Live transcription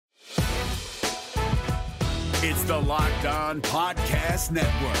It's the Locked On Podcast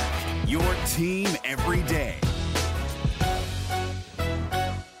Network, your team every day.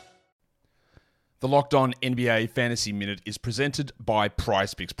 The Locked On NBA Fantasy Minute is presented by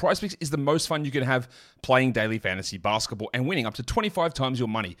PrizePicks. PrizePicks is the most fun you can have playing daily fantasy basketball and winning up to 25 times your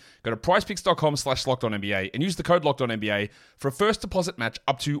money. Go to prizepicks.com/LockedOnNBA and use the code LockedOnNBA for a first deposit match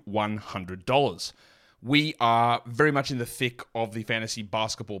up to $100. We are very much in the thick of the fantasy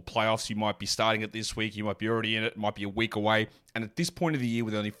basketball playoffs. You might be starting it this week. You might be already in it. It might be a week away. And at this point of the year,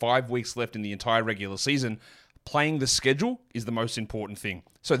 with only 5 weeks left in the entire regular season, playing the schedule is the most important thing.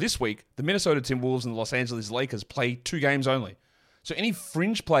 So this week, the Minnesota Timberwolves and the Los Angeles Lakers play 2 games only. So any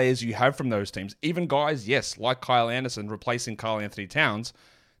fringe players you have from those teams, even guys, yes, like Kyle Anderson replacing Karl Anthony Towns,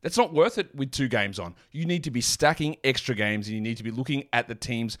 that's not worth it with 2 games on. You need to be stacking extra games, and you need to be looking at the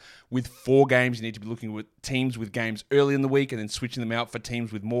teams with 4 games. You need to be looking at teams with games early in the week and then switching them out for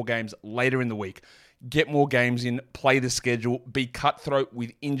teams with more games later in the week. Get more games in, play the schedule, be cutthroat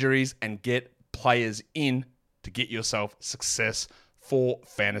with injuries, and get players in to get yourself success for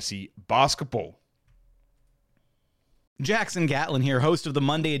fantasy basketball. Jackson Gatlin here, host of the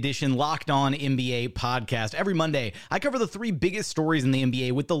Monday edition Locked On NBA podcast. Every Monday, I cover the 3 biggest stories in the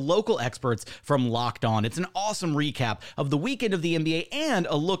NBA with the local experts from Locked On. It's an awesome recap of the weekend of the NBA and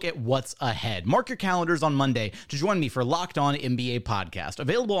a look at what's ahead. Mark your calendars on Monday to join me for Locked On NBA podcast,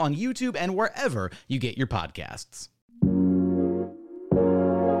 available on YouTube and wherever you get your podcasts.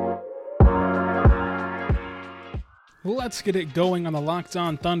 Let's get it going on the Locked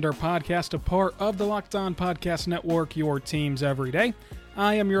On Thunder podcast, a part of the Locked On Podcast Network, your teams every day.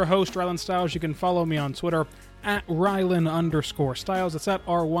 I am your host, Rylan Stiles. You can follow me on Twitter at Rylan_Stiles. It's at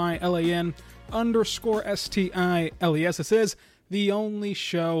RYLAN_STILES. This is the only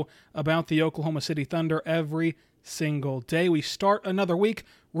show about the Oklahoma City Thunder every single day. We start another week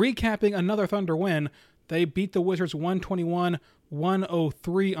recapping another Thunder win. They beat the Wizards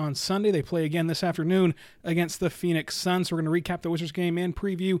 121-103 on Sunday. They play again this afternoon against the Phoenix Suns. We're going to recap the Wizards game and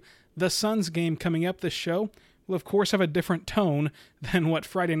preview the Suns game coming up. This show will, of course, have a different tone than what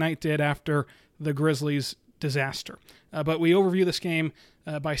Friday night did after the Grizzlies disaster. But we overview this game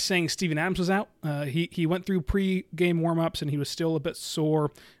by saying Steven Adams was out. He went through pre-game warm-ups and he was still a bit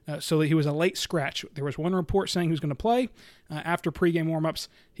sore, so that he was a late scratch. There was one report saying he was going to play. After pre-game warm-ups,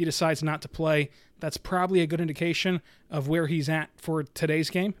 he decides not to play. That's probably a good indication of where he's at for today's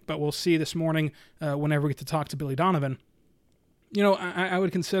game, but we'll see this morning whenever we get to talk to Billy Donovan. You know, I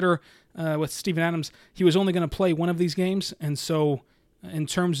would consider with Steven Adams, he was only going to play one of these games, and so in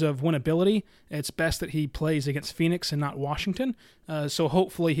terms of winnability, it's best that he plays against Phoenix and not Washington. So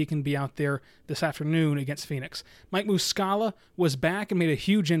hopefully he can be out there this afternoon against Phoenix. Mike Muscala was back and made a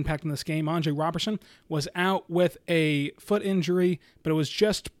huge impact in this game. Andre Robertson was out with a foot injury, but it was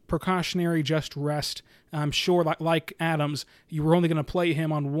just precautionary, just rest. I'm sure, like Adams, you were only going to play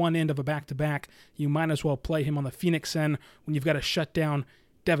him on one end of a back-to-back. You might as well play him on the Phoenix end when you've got to shut down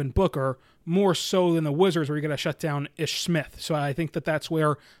Devin Booker, more so than the Wizards where you're going to shut down Ish Smith. So I think that's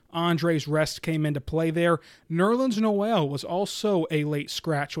where Andre's rest came into play there. Nerlens Noel was also a late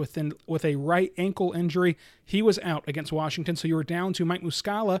scratch with a right ankle injury. He was out against Washington, so you were down to Mike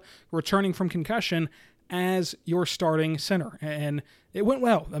Muscala returning from concussion as your starting center. And it went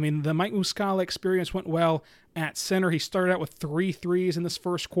well. I mean, the Mike Muscala experience went well at center. He started out with 3 threes in this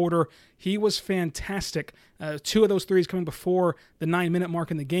first quarter. He was fantastic. 2 of those threes coming before the 9-minute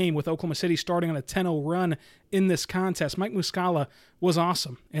mark in the game, with Oklahoma City starting on a 10-0 run in this contest. Mike Muscala was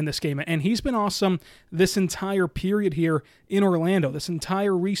awesome in this game, and he's been awesome this entire period here in Orlando, this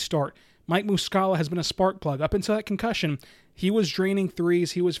entire restart. Mike Muscala has been a spark plug. Up until that concussion, he was draining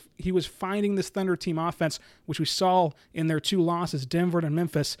threes. He was finding this Thunder team offense, which we saw in their 2 losses, Denver and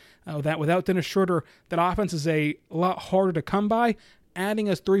Memphis, that without Dennis Schroeder, that offense is a lot harder to come by. Adding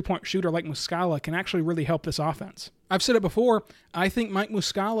a 3-point shooter like Muscala can actually really help this offense. I've said it before, I think Mike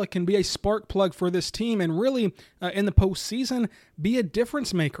Muscala can be a spark plug for this team and really, in the postseason, be a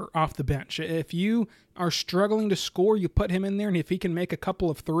difference maker off the bench. If you are struggling to score, you put him in there, and if he can make a couple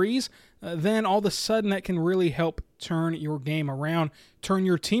of threes, then all of a sudden that can really help turn your game around, turn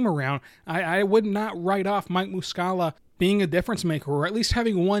your team around. I would not write off Mike Muscala being a difference maker, or at least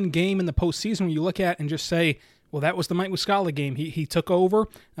having one game in the postseason where you look at and just say, well, that was the Mike Muscala game. He took over.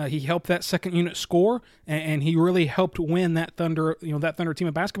 He helped that second unit score, and he really helped win that Thunder team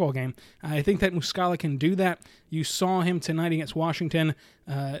of basketball game. I think that Muscala can do that. You saw him tonight against Washington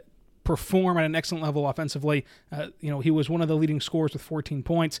perform at an excellent level offensively. He was one of the leading scorers with 14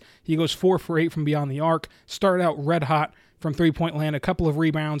 points. He goes 4 for 8 from beyond the arc. Started out red hot from 3-point land, a couple of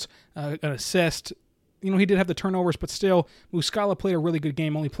rebounds, an assist. he did have the turnovers, but still, Muscala played a really good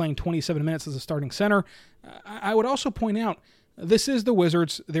game, only playing 27 minutes as a starting center. I would also point out, this is the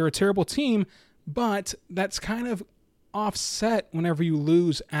Wizards. They're a terrible team, but that's kind of offset whenever you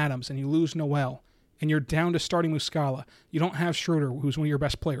lose Adams and you lose Noel and you're down to starting Muscala. You don't have Schroeder, who's one of your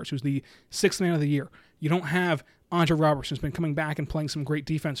best players, who's the 6th man of the year. You don't have Andre Robertson, who's been coming back and playing some great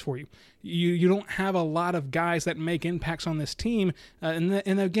defense for you. You don't have a lot of guys that make impacts on this team.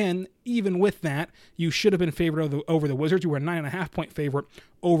 And again, even with that, you should have been favored over the Wizards. You were a 9.5-point favorite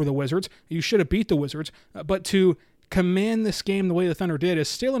over the Wizards. You should have beat the Wizards. But to command this game the way the Thunder did is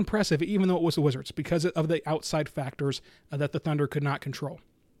still impressive, even though it was the Wizards, because of the outside factors that the Thunder could not control.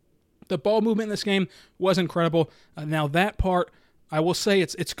 The ball movement in this game was incredible. Now that part, I will say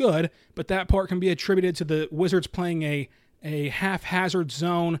it's good, but that part can be attributed to the Wizards playing a haphazard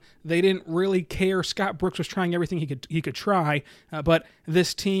zone. They didn't really care. Scott Brooks was trying everything he could try, but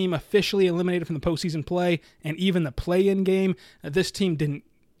this team officially eliminated from the postseason play and even the play-in game. This team didn't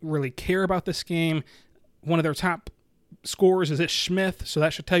really care about this game. One of their top scorers is Ish Smith, so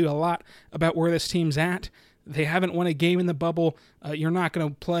that should tell you a lot about where this team's at. They haven't won a game in the bubble. You're not going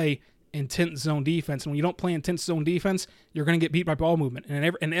to play intense zone defense, and when you don't play intense zone defense, you're going to get beat by ball movement.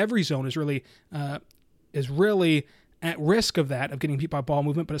 And every zone is really at risk of that, of getting beat by ball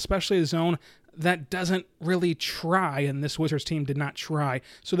movement, but especially a zone that doesn't really try, and this Wizards team did not try.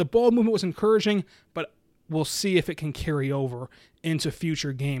 So the ball movement was encouraging, but we'll see if it can carry over into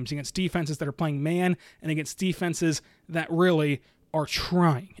future games against defenses that are playing man and against defenses that really are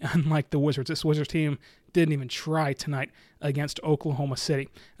trying, unlike the Wizards. This Wizards team didn't even try tonight against Oklahoma City.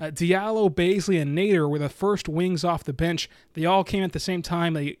 Diallo, Bazley, and Nader were the first wings off the bench. They all came at the same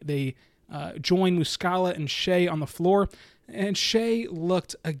time. They joined Muscala and Shea on the floor, and Shea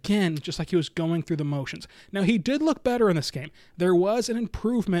looked, again, just like he was going through the motions. Now, he did look better in this game. There was an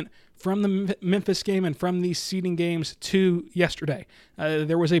improvement from the Memphis game and from these seeding games to yesterday.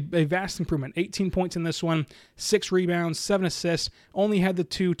 There was a vast improvement. 18 points in this one, 6 rebounds, 7 assists, only had the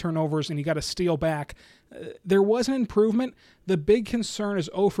 2 turnovers, and he got a steal back. There was an improvement. The big concern is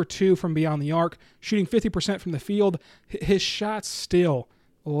 0 for 2 from beyond the arc, shooting 50% from the field. His shots still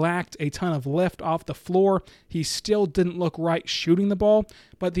lacked a ton of lift off the floor. He still didn't look right shooting the ball,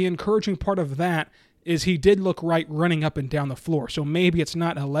 but the encouraging part of that is he did look right running up and down the floor. So maybe it's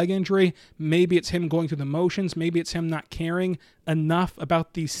not a leg injury. Maybe it's him going through the motions. Maybe it's him not caring enough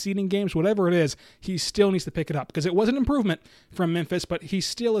about these seeding games. Whatever it is, he still needs to pick it up because it was an improvement from Memphis, but he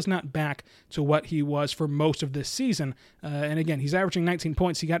still is not back to what he was for most of this season. And again, he's averaging 19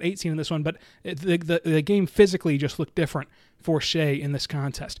 points. He got 18 in this one, but the game physically just looked different for Shea in this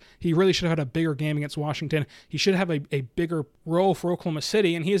contest. He really should have had a bigger game against Washington. He should have a bigger role for Oklahoma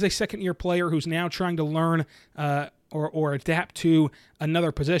City, and he is a second-year player who's now trying to learn or adapt to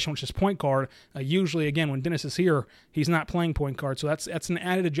another position, which is point guard. Usually, again, when Dennis is here, he's not playing point guard, so that's an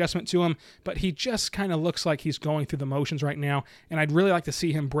added adjustment to him, but he just kind of looks like he's going through the motions right now, and I'd really like to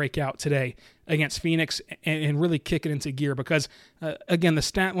see him break out today against Phoenix and really kick it into gear because, again, the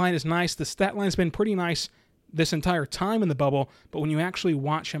stat line is nice. The stat line's been pretty nice this entire time in the bubble, but when you actually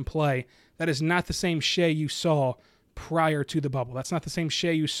watch him play, that is not the same Shea you saw prior to the bubble. That's not the same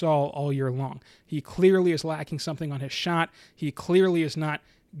Shea you saw all year long. He clearly is lacking something on his shot. He clearly is not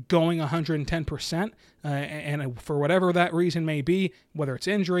going 110%, and for whatever that reason may be, whether it's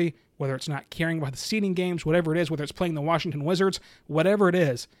injury, whether it's not caring about the seeding games, whatever it is, whether it's playing the Washington Wizards, whatever it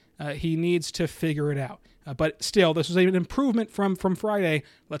is, he needs to figure it out. But still, this was an improvement from Friday.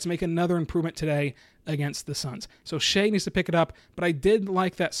 Let's make another improvement today against the Suns. So Shea needs to pick it up, but I did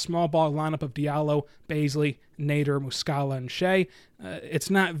like that small ball lineup of Diallo, Bazley, Nader, Muscala, and Shea. It's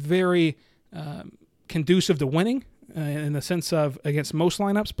not very conducive to winning in the sense of against most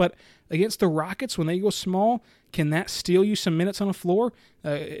lineups, but against the Rockets, when they go small, can that steal you some minutes on the floor?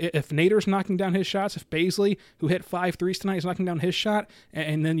 If Nader's knocking down his shots, if Bazley, who hit 5 threes tonight, is knocking down his shot,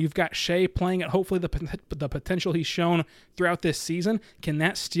 and then you've got Shea playing at hopefully the potential he's shown throughout this season, can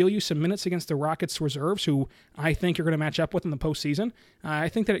that steal you some minutes against the Rockets reserves, who I think you're going to match up with in the postseason? I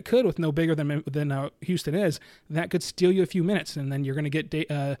think that it could, with no bigger than Houston is. That could steal you a few minutes, and then you're going to get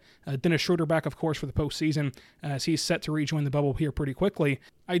Dennis Schroeder back, of course, for the postseason, as he's set to rejoin the bubble here pretty quickly.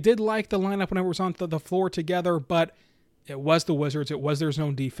 I did like the lineup when it was on the floor together, but it was the Wizards. It was their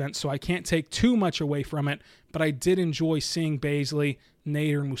zone defense, so I can't take too much away from it. but I did enjoy seeing Bazley,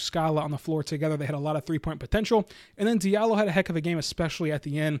 Nader, and Muscala on the floor together. They had a lot of three-point potential. And then Diallo had a heck of a game, especially at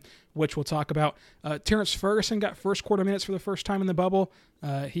the end, which we'll talk about. Terrence Ferguson got first quarter minutes for the first time in the bubble.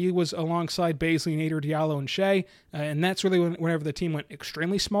 He was alongside Bazley, Nader, Diallo, and Shea. And that's really whenever the team went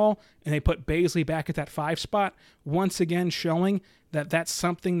extremely small and they put Bazley back at that 5 spot, once again showing that that's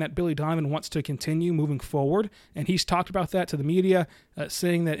something that Billy Donovan wants to continue moving forward. And he's talked about that to the media,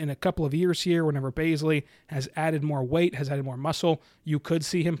 saying that in a couple of years here, whenever Bazley has added more weight, has added more muscle, you could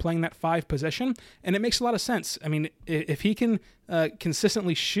see him playing that 5 position. And it makes a lot of sense. I mean, if he can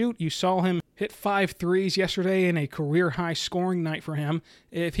consistently shoot, you saw him hit 5 threes yesterday in a career-high scoring night for him.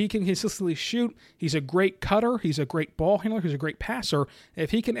 If he can consistently shoot, he's a great cutter, he's a great ball handler, he's a great passer.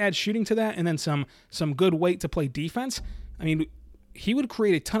 If he can add shooting to that and then some good weight to play defense, I mean, he would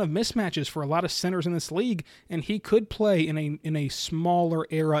create a ton of mismatches for a lot of centers in this league, and he could play in a smaller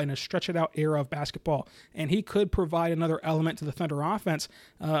era, in a stretch-it-out era of basketball, and he could provide another element to the Thunder offense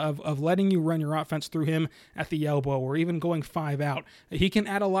of letting you run your offense through him at the elbow or even going 5 out. He can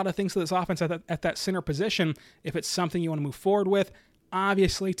add a lot of things to this offense at that center position if it's something you want to move forward with.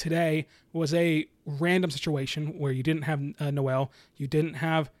 Obviously, today was a random situation where you didn't have Noel, you didn't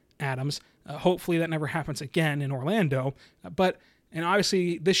have Adams. Hopefully that never happens again in Orlando, And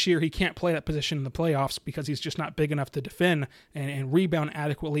obviously, this year, he can't play that position in the playoffs because he's just not big enough to defend and rebound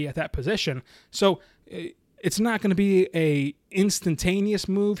adequately at that position. So it's not going to be a instantaneous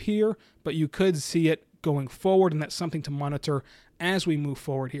move here, but you could see it going forward, and that's something to monitor as we move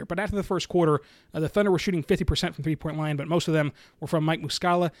forward here. But after the first quarter, the Thunder were shooting 50% from three-point line, but most of them were from Mike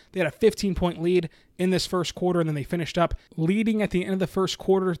Muscala. They had a 15-point lead in this first quarter, and then they finished up leading at the end of the first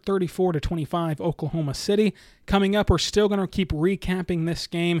quarter, 34-25, Oklahoma City. Coming up, we're still going to keep recapping this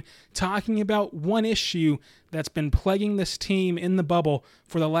game, talking about one issue that's been plaguing this team in the bubble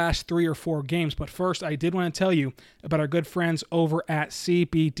for the last 3 or 4 games. But first, I did want to tell you about our good friends over at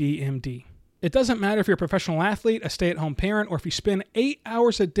CBDMD. It doesn't matter if you're a professional athlete, a stay-at-home parent, or if you spend 8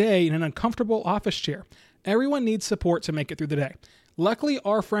 hours a day in an uncomfortable office chair. Everyone needs support to make it through the day. Luckily,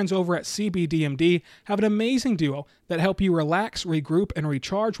 our friends over at CBDMD have an amazing duo that help you relax, regroup, and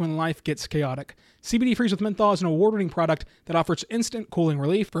recharge when life gets chaotic. CBD Freeze with Menthol is an award-winning product that offers instant cooling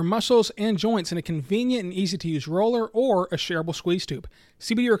relief for muscles and joints in a convenient and easy-to-use roller or a shareable squeeze tube.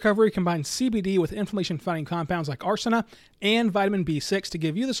 CBD Recovery combines CBD with inflammation-fighting compounds like arsenic and vitamin B6 to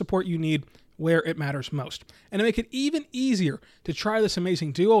give you the support you need where it matters most. And to make it even easier to try this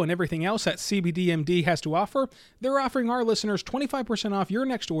amazing duo and everything else that CBDMD has to offer, they're offering our listeners 25% off your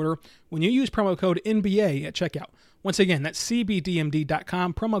next order when you use promo code NBA at checkout. Once again, that's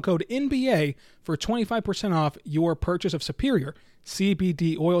cbdmd.com, promo code NBA for 25% off your purchase of superior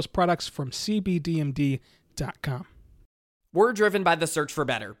CBD oils products from cbdmd.com. We're driven by the search for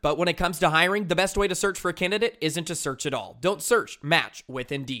better, but when it comes to hiring, the best way to search for a candidate isn't to search at all. Don't search, match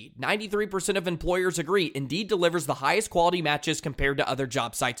with Indeed. 93% of employers agree Indeed delivers the highest quality matches compared to other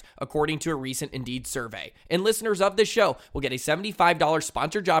job sites, according to a recent Indeed survey. And listeners of this show will get a $75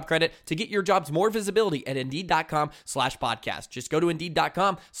 sponsored job credit to get your jobs more visibility at Indeed.com/podcast. Just go to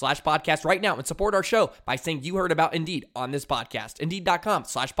Indeed.com/podcast right now and support our show by saying you heard about Indeed on this podcast.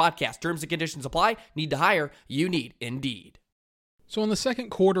 Indeed.com/podcast. Terms and conditions apply. Need to hire? You need Indeed. So in the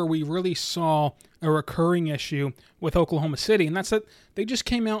second quarter, we really saw a recurring issue with Oklahoma City, and that's that they just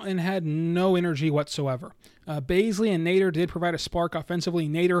came out and had no energy whatsoever. Bazley and Nader did provide a spark offensively.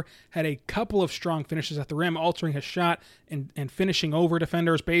 Nader had a couple of strong finishes at the rim, altering his shot and finishing over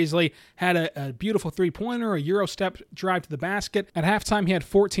defenders. Bazley had a beautiful three-pointer, a Euro step drive to the basket. At halftime, he had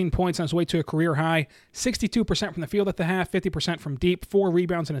 14 points on his way to a career high, 62% from the field at the half, 50% from deep, 4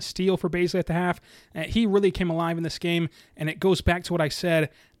 rebounds and a steal for Bazley at the half. He really came alive in this game, and it goes back to what I said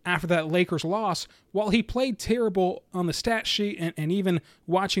after that Lakers loss. While he played terrible on the stat sheet and even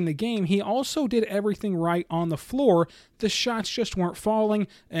watching the game, he also did everything right on the floor. The shots just weren't falling,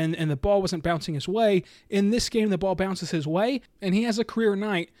 and the ball wasn't bouncing his way. In this game, the ball bounces his way, and he has a career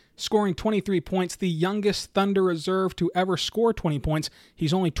night, scoring 23 points, the youngest Thunder reserve to ever score 20 points.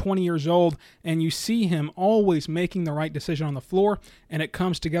 He's only 20 years old, and you see him always making the right decision on the floor, and it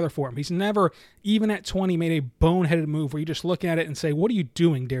comes together for him. He's never, even at 20, made a boneheaded move where you just look at it and say, what are you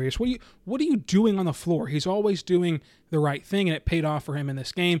doing, Darius? What are you doing on the floor? He's always doing the right thing, and it paid off for him in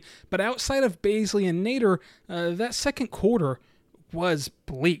this game. But outside of Bazley and Nader, that second quarter was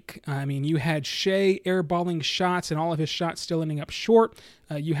bleak. I mean, you had Shea airballing shots and all of his shots still ending up short.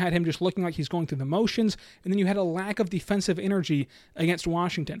 You had him just looking like he's going through the motions. And then you had a lack of defensive energy against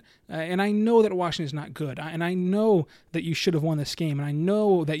Washington. And I know that Washington's not good. And I know that you should have won this game. And I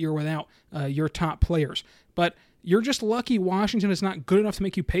know that you're without your top players. But you're just lucky Washington is not good enough to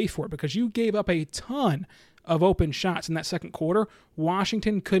make you pay for it, because you gave up a ton of open shots in that second quarter.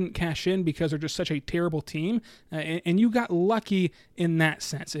 Washington couldn't cash in because they're just such a terrible team, and you got lucky in that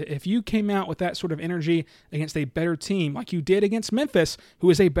sense. If you came out with that sort of energy against a better team, like you did against Memphis, who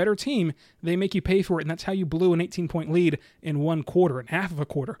is a better team, they make you pay for it, and that's how you blew an 18-point lead in one quarter, and half of a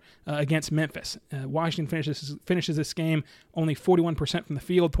quarter against Memphis. Washington finishes this game only 41% from the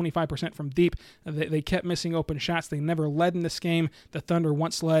field, 25% from deep. They kept missing open shots. They never led in this game. The Thunder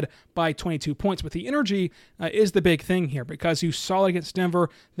once led by 22 points, but the energy is the big thing here, because you saw it against Denver,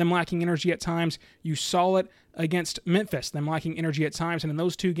 them lacking energy at times. You saw it against Memphis, them lacking energy at times, and in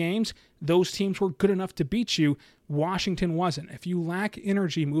those two games, those teams were good enough to beat you. Washington wasn't. If you lack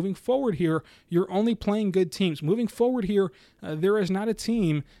energy moving forward here, you're only playing good teams. Moving forward here, there is not a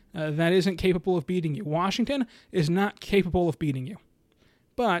team that isn't capable of beating you. Washington is not capable of beating you.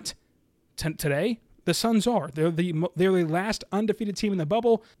 But today, the Suns are. They're the last undefeated team in the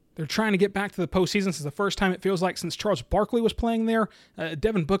bubble. They're trying to get back to the postseason. This is the first time it feels like since Charles Barkley was playing there.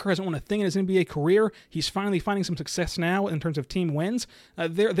 Devin Booker hasn't won a thing in his NBA career. He's finally finding some success now in terms of team wins.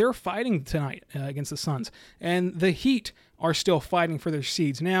 They're fighting tonight against the Suns. And the Heat are still fighting for their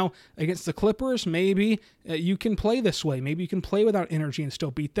seeds. Now, against the Clippers, maybe you can play this way. Maybe you can play without energy and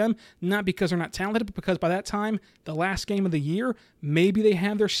still beat them. Not because they're not talented, but because by that time, the last game of the year, maybe they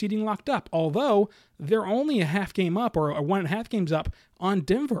have their seeding locked up. Although, they're only a half game up, or 1.5 games up on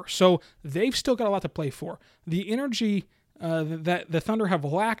Denver. So they've still got a lot to play for. The energy that the Thunder have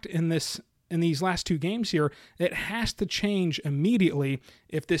lacked in these last two games here, it has to change immediately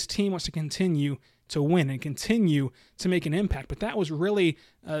if this team wants to continue to win and continue to make an impact. But that was really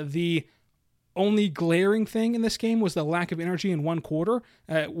the only glaring thing in this game, was the lack of energy in one quarter,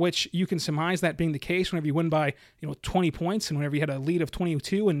 which you can surmise that being the case whenever you win by 20 points and whenever you had a lead of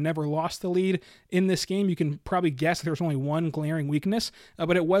 22 and never lost the lead in this game. You can probably guess that there was only one glaring weakness,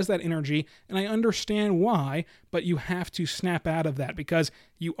 but it was that energy, and I understand why, but you have to snap out of that, because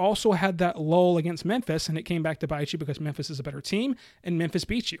you also had that lull against Memphis, and it came back to bite you because Memphis is a better team, and Memphis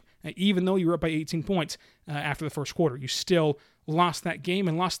beat you. Even though you were up by 18 points after the first quarter, you still lost that game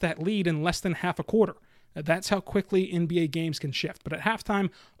and lost that lead in less than half a quarter. That's how quickly NBA games can shift. But at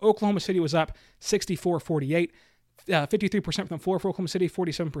halftime, Oklahoma City was up 64-48. 53% from the floor for Oklahoma City,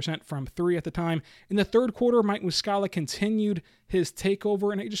 47% from three at the time. In the third quarter, Mike Muscala continued his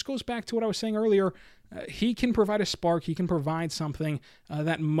takeover, and it just goes back to what I was saying earlier. He can provide a spark. He can provide something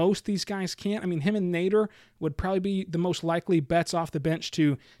that most these guys can't. I mean, him and Nader would probably be the most likely bets off the bench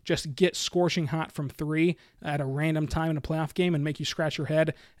to just get scorching hot from three at a random time in a playoff game and make you scratch your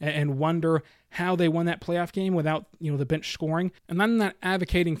head and wonder how they won that playoff game without the bench scoring. And I'm not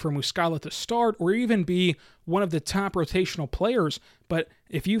advocating for Muscala to start or even be one of the top rotational players, but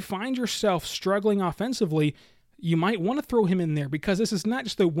if you find yourself struggling offensively, you might want to throw him in there, because this is not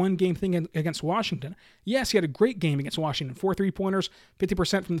just a one-game thing against Washington. Yes, he had a great game against Washington. 4 3-pointers,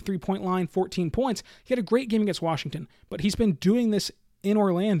 50% from the three-point line, 14 points. He had a great game against Washington, but he's been doing this in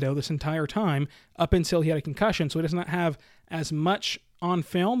Orlando this entire time up until he had a concussion, so he does not have as much on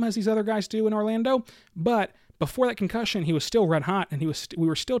film as these other guys do in Orlando. But before that concussion, he was still red hot, and we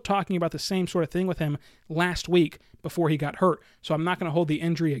were still talking about the same sort of thing with him last week before he got hurt. So I'm not going to hold the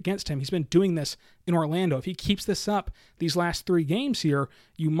injury against him. He's been doing this in Orlando. If he keeps this up these last 3 games here,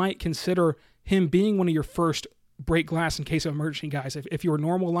 you might consider him being one of your first break glass in case of emergency guys. If your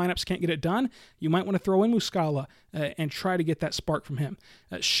normal lineups can't get it done, you might want to throw in Muscala and try to get that spark from him.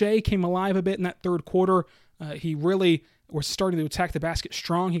 Shea came alive a bit in that third quarter. He really was starting to attack the basket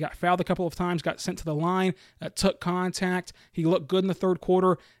strong. He got fouled a couple of times, got sent to the line, took contact. He looked good in the third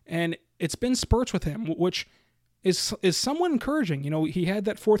quarter, and it's been spurts with him, which is somewhat encouraging. He had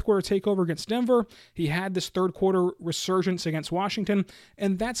that fourth quarter takeover against Denver. He had this third quarter resurgence against Washington,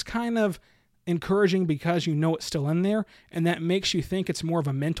 and that's kind of encouraging because it's still in there, and that makes you think it's more of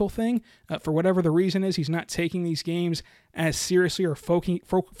a mental thing. For whatever the reason is, he's not taking these games as seriously or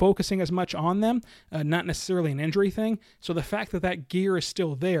focusing as much on them, not necessarily an injury thing. So the fact that gear is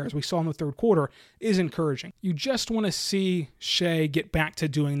still there, as we saw in the third quarter, is encouraging. You just want to see Shea get back to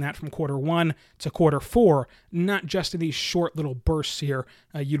doing that from quarter 1 to quarter 4, not just in these short little bursts here.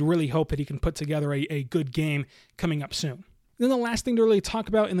 You'd really hope that he can put together a good game coming up soon. Then the last thing to really talk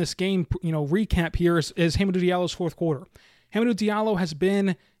about in this game, recap here is Hamidou Diallo's fourth quarter. Hamidou Diallo has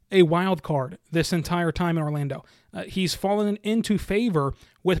been a wild card this entire time in Orlando. He's fallen into favor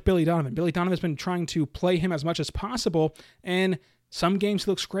with Billy Donovan. Billy Donovan has been trying to play him as much as possible, and Some games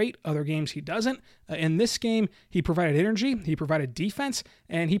he looks great, other games he doesn't. In this game, he provided energy, he provided defense,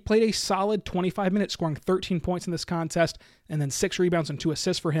 and he played a solid 25 minutes, scoring 13 points in this contest, and then 6 rebounds and 2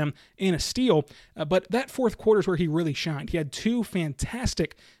 assists for him and a steal. But that fourth quarter is where he really shined. He had 2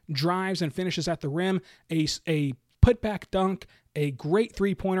 fantastic drives and finishes at the rim, a putback dunk, a great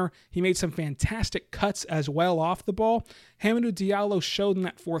three-pointer. He made some fantastic cuts as well off the ball. Hamidou Diallo showed in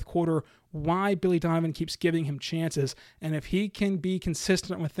that fourth quarter why Billy Donovan keeps giving him chances, and if he can be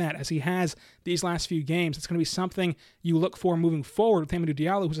consistent with that, as he has these last few games, it's going to be something you look for moving forward with Hamidou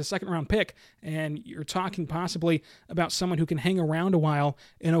Diallo, who's a second-round pick, and you're talking possibly about someone who can hang around a while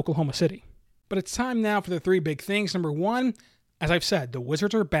in Oklahoma City. But it's time now for the 3 big things. Number 1, as I've said, the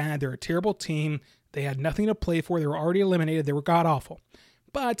Wizards are bad. They're a terrible team. They had nothing to play for. They were already eliminated. They were god-awful.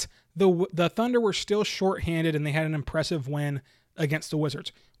 But the Thunder were still shorthanded, and they had an impressive win against the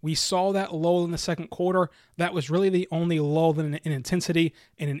Wizards. We saw that lull in the second quarter. That was really the only lull in intensity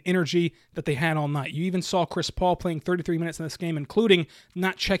and in energy that they had all night. You even saw Chris Paul playing 33 minutes in this game, including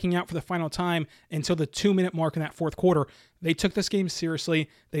not checking out for the final time until the 2-minute mark in that fourth quarter. They took this game seriously.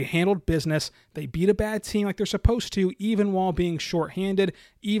 They handled business. They beat a bad team like they're supposed to, even while being shorthanded,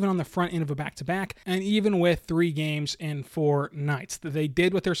 even on the front end of a back-to-back, and even with 3 games in 4 nights. They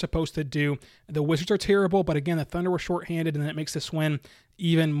did what they're supposed to do. The Wizards are terrible, but again, the Thunder were shorthanded, and that makes this win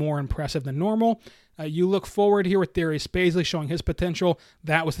even more impressive than normal. You look forward here with Darius Bazley showing his potential.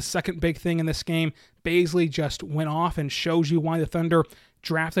 That was the second big thing in this game. Bazley just went off and shows you why the Thunder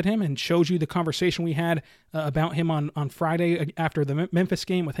drafted him and shows you the conversation we had about him on Friday after the Memphis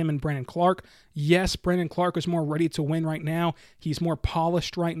game with him and Brandon Clark. Yes, Brandon Clark is more ready to win right now. He's more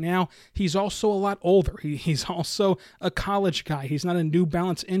polished right now. He's also a lot older. He's also a college guy. He's not a New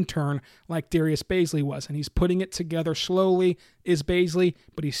Balance intern like Darius Bazley was, and he's putting it together slowly, is Bazley,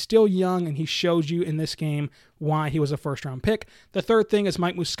 but he's still young, and he shows you in this game why he was a first-round pick. The third thing is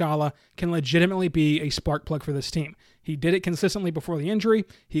Mike Muscala can legitimately be a spark plug for this team. He did it consistently before the injury.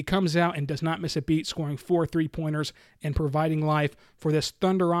 He comes out and does not miss a beat, scoring 4 3-pointers and providing life for this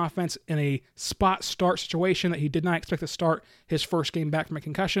Thunder offense in a spot start situation that he did not expect to start his first game back from a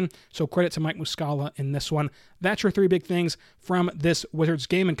concussion. So credit to Mike Muscala in this one. That's your 3 big things from this Wizards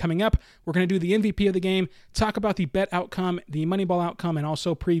game. And coming up, we're going to do the MVP of the game, talk about the bet outcome, the Moneyball outcome, and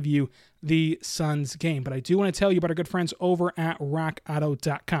also preview the Suns game. But I do want to tell you about our good friends over at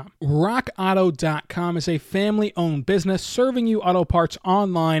RockAuto.com. RockAuto.com is a family-owned business serving you auto parts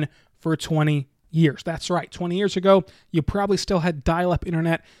online for 20 years. That's right. 20 years ago, you probably still had dial-up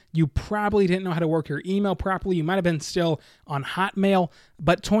internet. You probably didn't know how to work your email properly. You might have been still on Hotmail.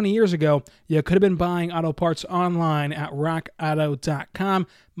 But 20 years ago, you could have been buying auto parts online at RockAuto.com.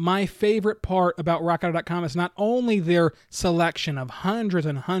 My favorite part about RockAuto.com is not only their selection of hundreds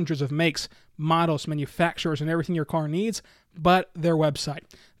and hundreds of makes, models, manufacturers, and everything your car needs, but their website.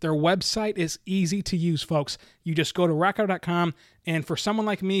 Their website is easy to use, folks. You just go to RockAuto.com, and for someone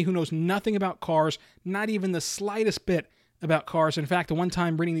like me who knows nothing about cars, not even the slightest bit about cars. In fact, the one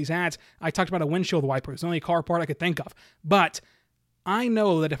time reading these ads, I talked about a windshield wiper. It's the only car part I could think of. But I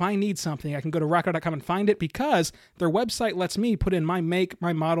know that if I need something, I can go to RockAuto.com and find it because their website lets me put in my make,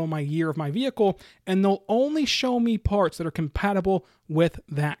 my model, my year of my vehicle, and they'll only show me parts that are compatible with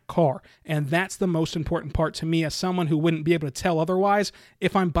that car. And that's the most important part to me as someone who wouldn't be able to tell otherwise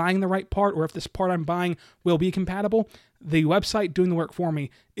if I'm buying the right part or if this part I'm buying will be compatible. The website doing the work for me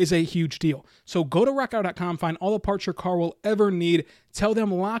is a huge deal. So go to RockAuto.com, find all the parts your car will ever need, tell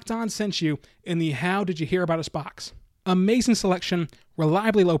them Locked On sent you in the How Did You Hear About Us box. Amazing selection,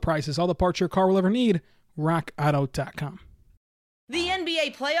 reliably low prices, all the parts your car will ever need, RockAuto.com. The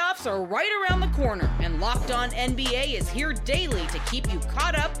NBA playoffs are right around the corner, and Locked On NBA is here daily to keep you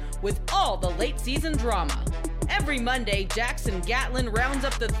caught up with all the late season drama. Every Monday, Jackson Gatlin rounds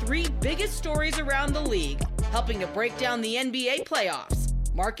up the 3 biggest stories around the league, helping to break down the NBA playoffs.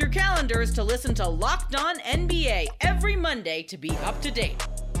 Mark your calendars to listen to Locked On NBA every Monday to be up to date.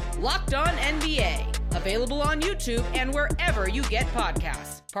 Locked On NBA, available on YouTube and wherever you get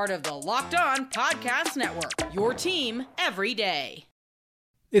podcasts. Part of the Locked On Podcast Network, your team every day.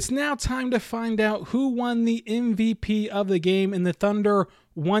 It's now time to find out who won the MVP of the game in the Thunder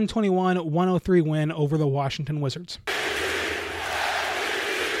 121-103 win over the Washington Wizards. Who's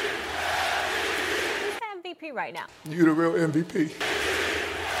the MVP right now? You the real MVP.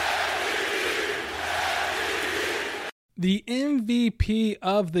 The MVP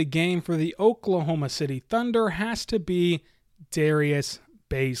of the game for the Oklahoma City Thunder has to be Darius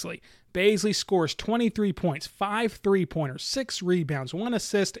Bazley. Bazley scores 23 points, 5 3-pointers, 6 rebounds, 1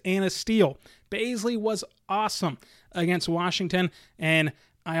 assist, and a steal. Bazley was awesome against Washington, and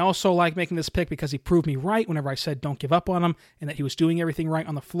I also like making this pick because he proved me right whenever I said don't give up on him and that he was doing everything right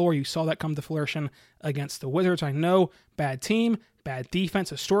on the floor. You saw that come to fruition against the Wizards. I know, bad team, bad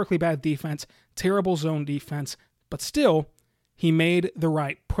defense, historically bad defense, terrible zone defense, but still, he made the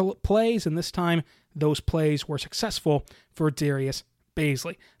right plays, and this time, those plays were successful for Darius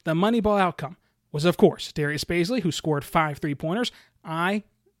Bazley. The Moneyball outcome was, of course, Darius Bazley, who scored 5 3-pointers. I,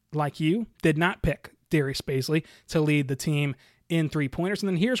 like you, did not pick Darius Bazley to lead the team in 3-pointers. And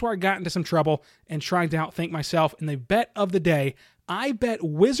then here's where I got into some trouble and trying to outthink myself. In the bet of the day, I bet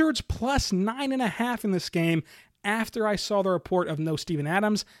Wizards plus 9.5 in this game after I saw the report of no Steven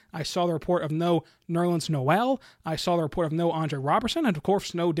Adams. I saw the report of no Nerlens Noel. I saw the report of no Andre Robertson, and of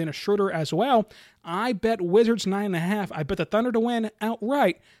course no Dennis Schroeder as well. I bet Wizards 9.5. I bet the Thunder to win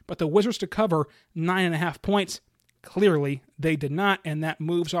outright, but the Wizards to cover 9.5 points. Clearly, they did not, and that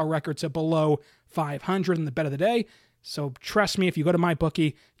moves our record to below 500 in the bet of the day. So trust me, if you go to my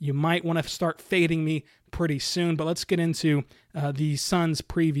bookie, you might want to start fading me pretty soon. But let's get into the Suns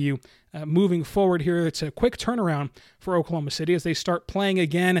preview. Moving forward here, it's a quick turnaround for Oklahoma City as they start playing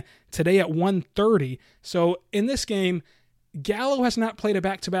again today at 1:30. So in this game, Gallo has not played a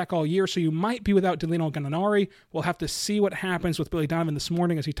back-to-back all year, so you might be without Danilo Gallinari. We'll have to see what happens with Billy Donovan this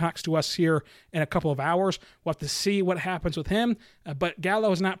morning as he talks to us here in a couple of hours. We'll have to see what happens with him. But Gallo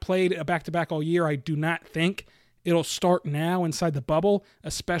has not played a back-to-back all year. I do not think it'll start now inside the bubble,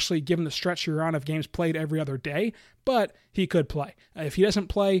 especially given the stretch you're on of games played every other day, but he could play. If he doesn't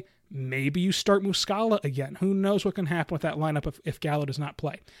play, maybe you start Muscala again. Who knows what can happen with that lineup if Gallo does not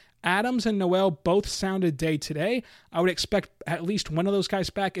play. Adams and Noel both sounded day today. I would expect at least one of those guys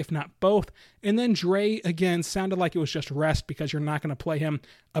back, if not both. And then Dre, again, sounded like it was just rest because you're not going to play him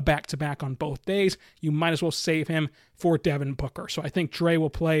a back-to-back on both days. You might as well save him for Devin Booker. So I think Dre will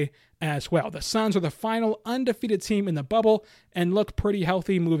play as well. The Suns are the final undefeated team in the bubble and look pretty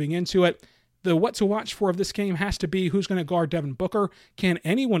healthy moving into it. The what to watch for of this game has to be who's going to guard Devin Booker. Can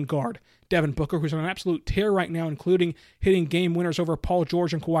anyone guard Devin Booker, who's on an absolute tear right now, including hitting game winners over Paul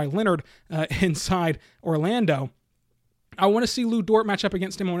George and Kawhi Leonard inside Orlando? I want to see Lou Dort match up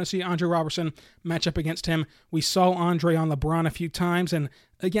against him. I want to see Andre Robertson match up against him. We saw Andre on LeBron a few times, and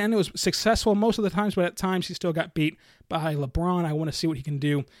again, it was successful most of the times, but at times he still got beat by LeBron. I want to see what he can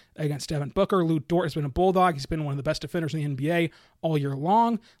do against Devin Booker. Lou Dort has been a bulldog. He's been one of the best defenders in the NBA all year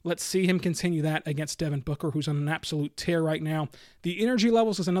long. Let's see him continue that against Devin Booker, who's on an absolute tear right now. The energy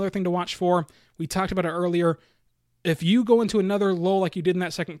levels is another thing to watch for. We talked about it earlier. If you go into another lull like you did in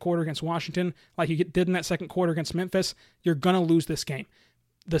that second quarter against Washington, like you did in that second quarter against Memphis, you're going to lose this game.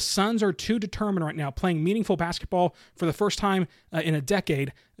 The Suns are too determined right now, playing meaningful basketball for the first time in a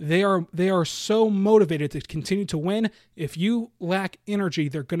decade. They are so motivated to continue to win. If you lack energy,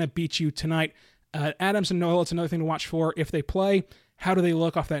 they're going to beat you tonight. Adams and Noel, it's another thing to watch for. If they play, how do they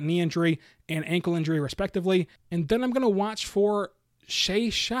look off that knee injury and ankle injury, respectively? And then I'm going to watch for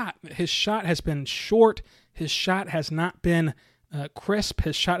Shea's shot. His shot has been short. His shot has not been crisp.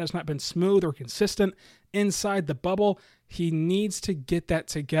 His shot has not been smooth or consistent inside the bubble. He needs to get that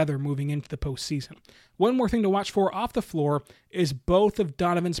together moving into the postseason. One more thing to watch for off the floor is both of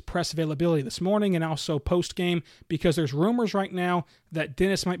Donovan's press availability this morning and also post-game, because there's rumors right now that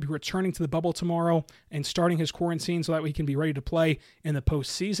Dennis might be returning to the bubble tomorrow and starting his quarantine so that he can be ready to play in the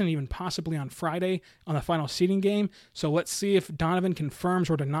postseason, even possibly on Friday on the final seeding game. So let's see if Donovan confirms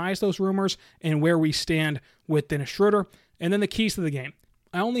or denies those rumors and where we stand with Dennis Schroeder. And then the keys to the game.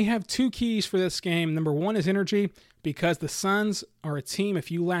 I only have 2 keys for this game. Number 1 is energy, because the Suns are a team, if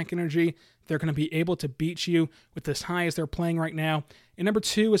you lack energy, they're going to be able to beat you with as high as they're playing right now. And number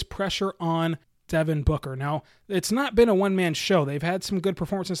 2 is pressure on Devin Booker. Now, it's not been a one-man show. They've had some good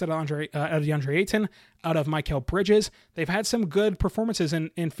performances out of DeAndre Ayton, out of Mikal Bridges. They've had some good performances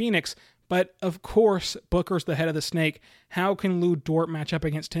in Phoenix, but of course, Booker's the head of the snake. How can Lou Dort match up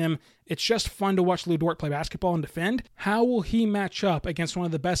against him? It's just fun to watch Lou Dort play basketball and defend. How will he match up against one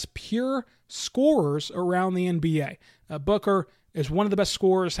of the best pure scorers around the NBA? Booker is one of the best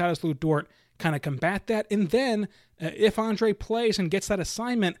scorers. How does Lou Dort kind of combat that? And then, if Andre plays and gets that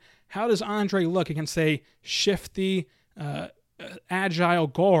assignment, how does Andre look against a shifty, agile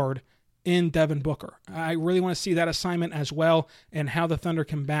guard in Devin Booker? I really want to see that assignment as well, and how the Thunder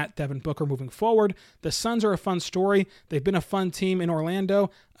combat Devin Booker moving forward. The Suns are a fun story. They've been a fun team in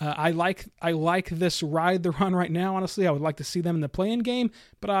Orlando. I like this ride they're on right now, honestly. I would like to see them in the play-in game,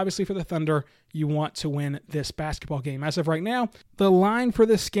 but obviously for the Thunder, you want to win this basketball game. As of right now, the line for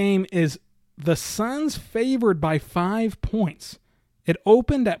this game is the Suns favored by 5 points. It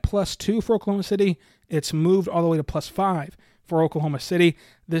opened at +2 for Oklahoma City. It's moved all the way to +5 for Oklahoma City.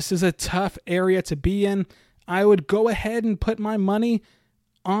 This is a tough area to be in. I would go ahead and put my money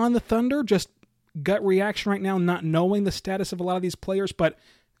on the Thunder. Just gut reaction right now, not knowing the status of a lot of these players, but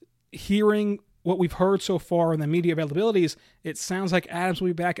hearing what we've heard so far in the media availabilities, it sounds like Adams will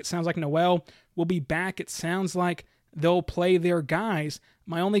be back. It sounds like Noel will be back. It sounds like they'll play their guys.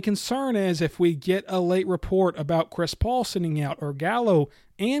 My only concern is if we get a late report about Chris Paul sitting out, or Gallo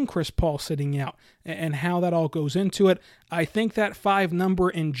and Chris Paul sitting out, and how that all goes into it. I think that 5 number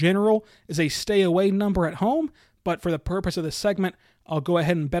in general is a stay away number at home, but for the purpose of this segment, I'll go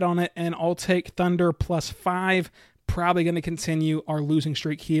ahead and bet on it, and I'll take Thunder +5. Probably going to continue our losing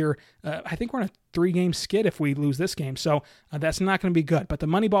streak here. I think we're on a 3-game skid if we lose this game, so that's not going to be good. But the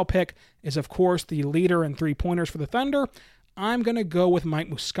Moneyball pick is, of course, the leader in 3-pointers for the Thunder. I'm going to go with Mike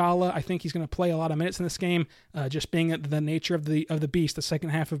Muscala. I think he's going to play a lot of minutes in this game, just being the nature of the beast, the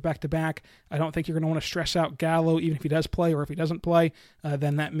second half of back-to-back. I don't think you're going to want to stress out Gallo, even if he does play, or if he doesn't play,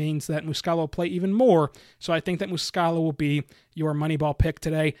 then that means that Muscala will play even more. So I think that Muscala will be your Moneyball pick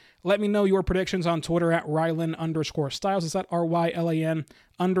today. Let me know your predictions on Twitter at Rylan_Styles. Is that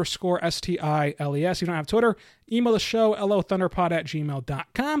RYLAN_STILES? You don't have Twitter? Email the show,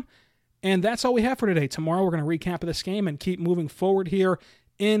 lothunderpod@gmail.com. And that's all we have for today. Tomorrow we're going to recap this game and keep moving forward here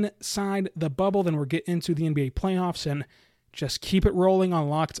inside the bubble. Then we'll get into the NBA playoffs and just keep it rolling on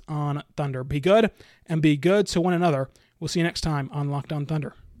Locked On Thunder. Be good and be good to one another. We'll see you next time on Locked On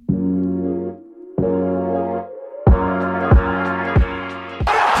Thunder.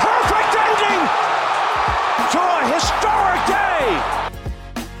 Perfect ending to a historic day.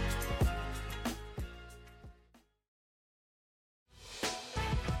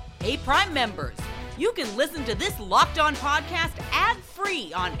 Hey, Prime members, you can listen to this Locked On podcast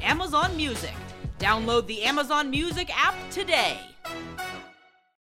ad-free on Amazon Music. Download the Amazon Music app today.